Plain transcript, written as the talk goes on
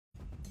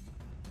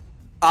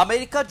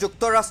আমেৰিকা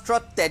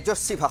যুক্তৰাষ্ট্ৰত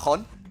তেজস্বী ভাষণ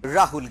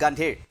ৰাহুল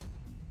গান্ধীৰ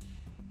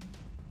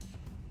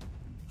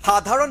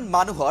সাধাৰণ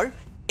মানুহৰ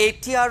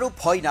এতিয়া আৰু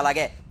ভয়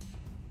নালাগে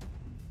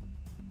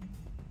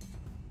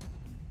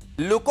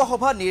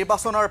লোকসভা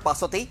নিৰ্বাচনৰ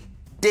পাছতেই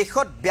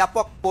দেশত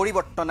ব্যাপক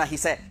পৰিৱৰ্তন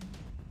আহিছে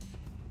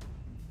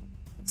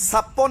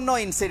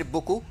 56 ইঞ্চিৰ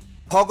বুকু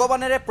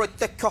ভগৱানেৰে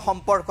প্ৰত্যক্ষ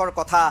সম্পৰ্কৰ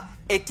কথা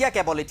এতিয়া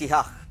কেৱল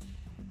ইতিহাস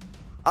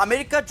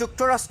আমেৰিকা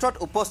যুক্তৰাষ্ট্ৰত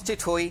উপস্থিত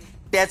হৈ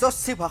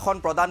তেজস্বী ভাষণ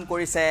প্ৰদান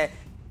কৰিছে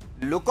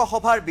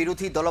লোকসভাৰ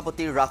বিৰোধী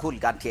দলপতি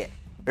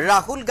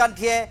ৰাহুল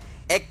গান্ধীয়ে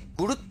এক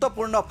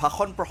গুৰুত্বপূৰ্ণ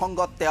ভাষণ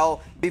প্ৰসংগত তেওঁ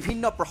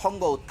বিভিন্ন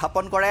প্ৰসংগ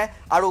উত্থাপন কৰে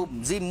আৰু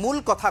যি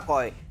মূল কথা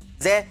কয়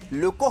যে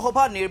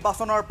লোকসভা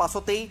নিৰ্বাচনৰ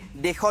পাছতেই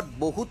দেশত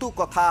বহুতো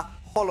কথা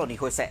সলনি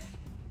হৈছে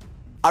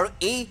আৰু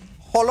এই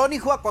সলনি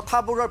হোৱা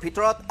কথাবোৰৰ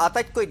ভিতৰত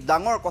আটাইতকৈ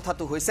ডাঙৰ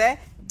কথাটো হৈছে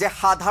যে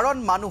সাধাৰণ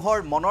মানুহৰ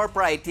মনৰ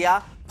পৰা এতিয়া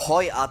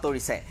ভয়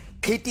আঁতৰিছে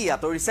ভীতি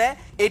আঁতৰিছে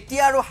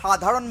এতিয়া আৰু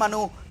সাধাৰণ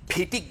মানুহ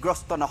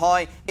ভীতিগ্ৰস্ত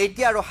নহয়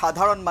এতিয়া আৰু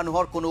সাধাৰণ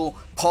মানুহৰ কোনো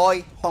ভয়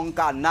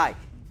শংকা নাই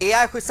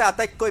এয়া হৈছে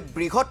আটাইতকৈ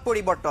বৃহৎ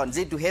পৰিৱৰ্তন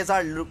যি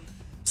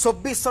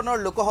 2024 চনৰ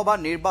লোকসভা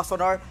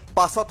নিৰ্বাচনৰ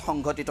পাছত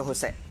সংঘটিত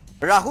হৈছে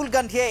ৰাহুল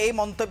গান্ধীয়ে এই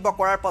মন্তব্য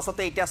কৰাৰ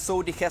পাছতে এতিয়া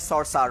চৌদিশে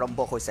চৰ্চা আৰম্ভ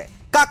হৈছে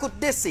কাক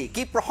উদ্দেশ্যি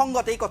কি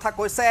প্ৰসংগত এই কথা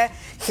কৈছে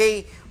সেই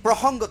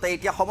প্ৰসংগতে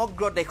এতিয়া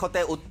সমগ্ৰ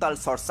দেশতে উত্তাল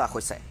চৰ্চা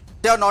হৈছে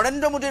তেওঁ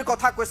নৰেন্দ্ৰ মোদীৰ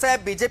কথা কৈছে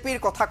বিজেপিৰ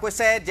কথা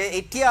কৈছে যে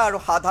এতিয়া আৰু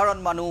সাধাৰণ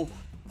মানুহ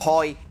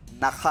ভয়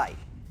নাখায়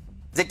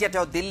যেতিয়া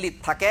তেওঁ দিল্লীত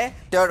থাকে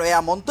তেওঁৰ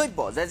এয়া মন্তব্য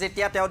যে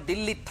যেতিয়া তেওঁ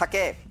দিল্লীত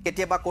থাকে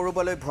কেতিয়াবা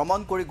কৰবলৈ ভ্ৰমণ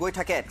কৰি গৈ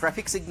থাকে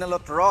ট্ৰাফিক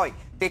সিগনেলত ৰয়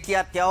তেতিয়া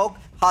তেওঁক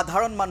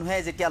সাধাৰণ মানুহে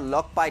যেতিয়া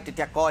লগ পায়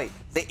তেতিয়া কয়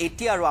যে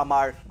এতিয়া আৰু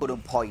আমাৰ কোনো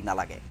ভয়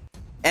নালাগে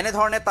এনে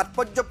ধৰণে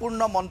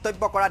তাৎপৰ্যপূৰ্ণ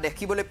মন্তব্য কৰা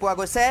দেখিবলৈ পোৱা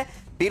গৈছে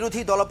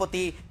বিৰোধী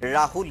দলপতি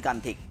ৰাহুল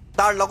গান্ধীক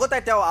তাৰ লগতে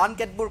তেওঁ আন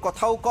কেতবোৰ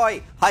কথাও কয়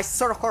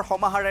হাস্যৰসৰ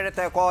সমাহাৰেৰে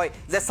তেওঁ কয়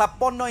যে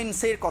 56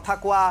 ইঞ্চিৰ কথা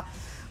কোৱা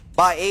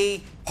বা এই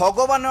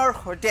ভগৱানৰ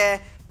সৈতে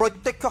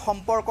প্ৰত্যক্ষ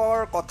সম্পৰ্কৰ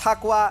কথা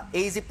কোৱা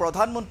এই যে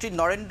প্ৰধানমন্ত্ৰী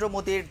নৰেন্দ্ৰ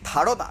মোদীৰ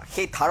ধাৰণা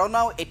সেই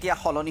ধাৰণাও এতিয়া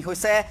সলনি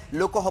হৈছে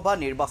লোকসভা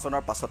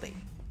নিৰ্বাচনৰ পাছতে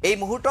এই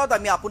মুহূৰ্তত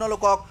আমি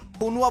আপোনালোকক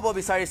শুনুৱাব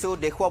বিচাৰিছো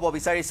দেখুৱাব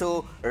বিচাৰিছো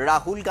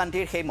ৰাহুল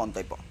গান্ধীৰ সেই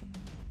মন্তব্য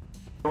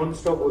नॉन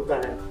स्टॉप होता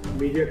है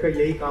मीडिया का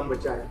यही काम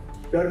बचा है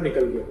डर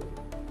निकल गया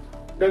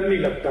डर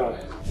नहीं लगता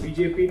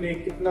बीजेपी ने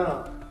कितना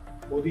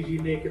मोदी जी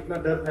ने कितना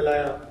डर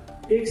फैलाया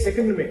एक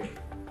सेकंड में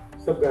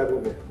सब गायब हो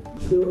गया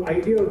तो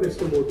idea of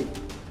mister Modi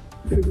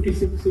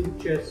 56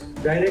 inch chest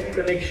direct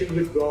connection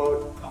with God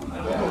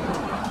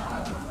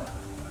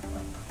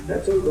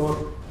that's all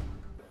gone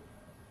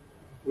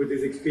with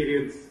his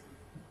experience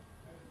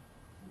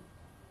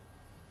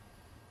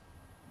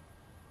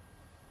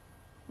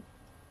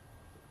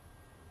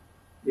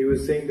he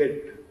was saying that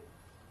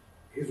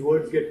his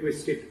words get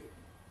twisted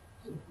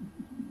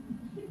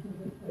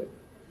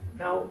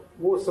now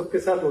वो सबके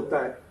साथ होता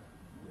है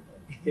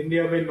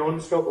इंडिया में नॉन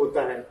स्टॉप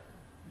होता है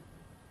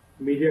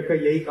मीडिया का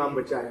यही काम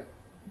बचा है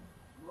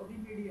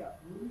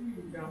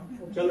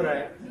चल रहा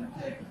है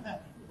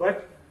but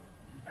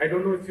I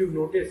don't know if you've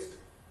noticed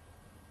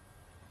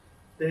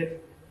that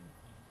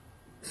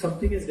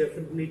something has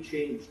definitely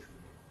changed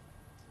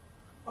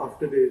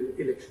after the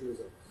election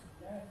results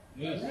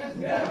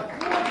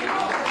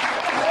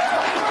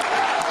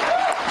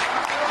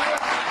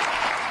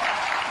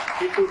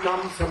people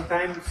come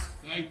sometimes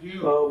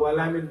while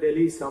I'm in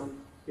Delhi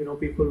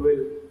people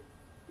will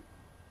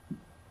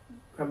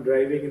I'm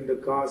driving in the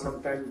car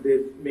sometimes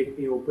they make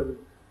me open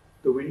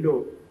the window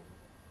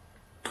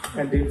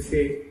and they'll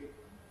say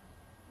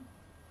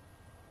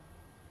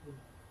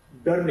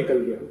डर निकल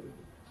गया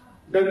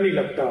डर नहीं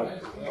लगता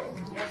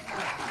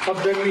अब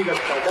डर नहीं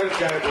लगता डर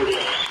गायब हो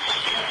गया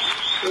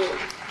so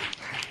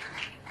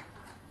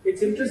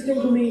it's interesting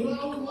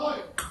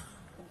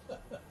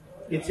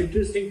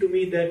to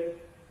me that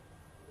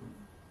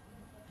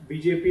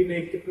BJP ने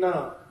कितना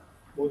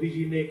मोदी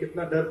जी ने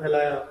कितना डर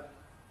फैलाया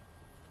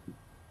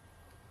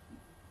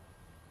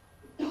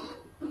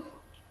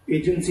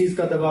एजेंसीज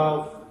का दबाव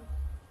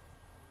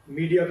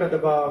मीडिया का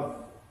दबाव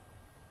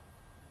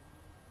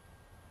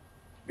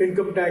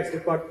इनकम टैक्स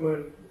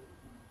डिपार्टमेंट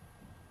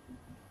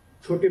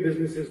छोटे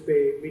बिजनेसेस पे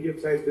मीडियम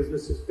साइज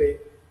बिजनेसेस पे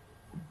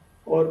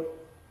और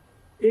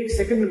एक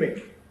सेकंड में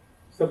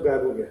सब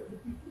गायब हो गया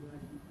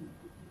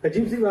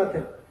अजीब सी बात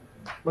है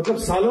मतलब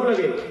सालों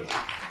लगे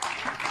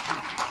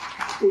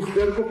उस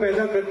डर को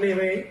पैदा करने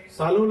में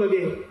सालों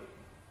लगे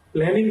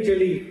प्लानिंग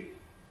चली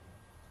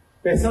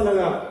पैसा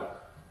लगा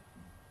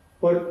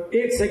और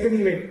एक सेकंड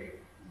में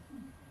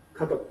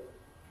खत्म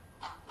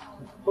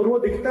और वो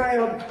दिखता है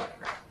अब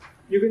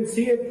you can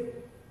see it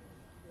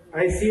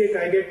I see it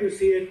I get to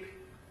see it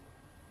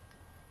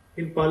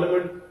in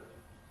parliament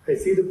I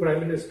see the prime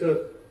minister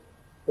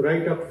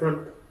right up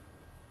front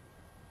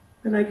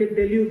and I can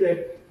tell you that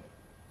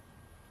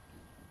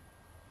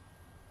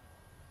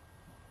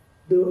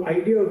the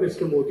idea of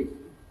Mr. Modi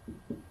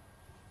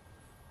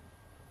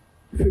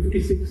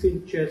 56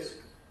 inch chest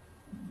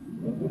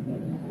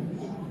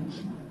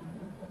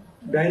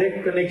direct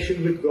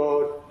connection with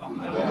God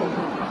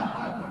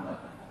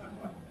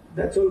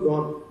that's all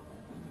gone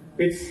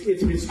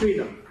It's history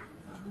now.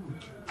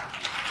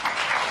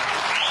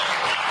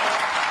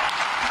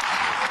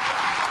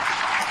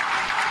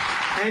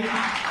 And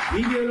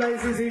he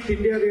realizes it,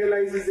 India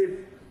realizes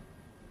it,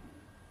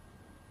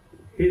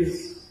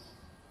 his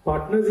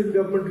partners in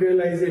government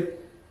realize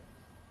it,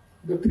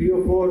 the 3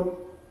 or 4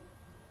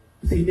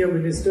 senior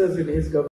ministers in his government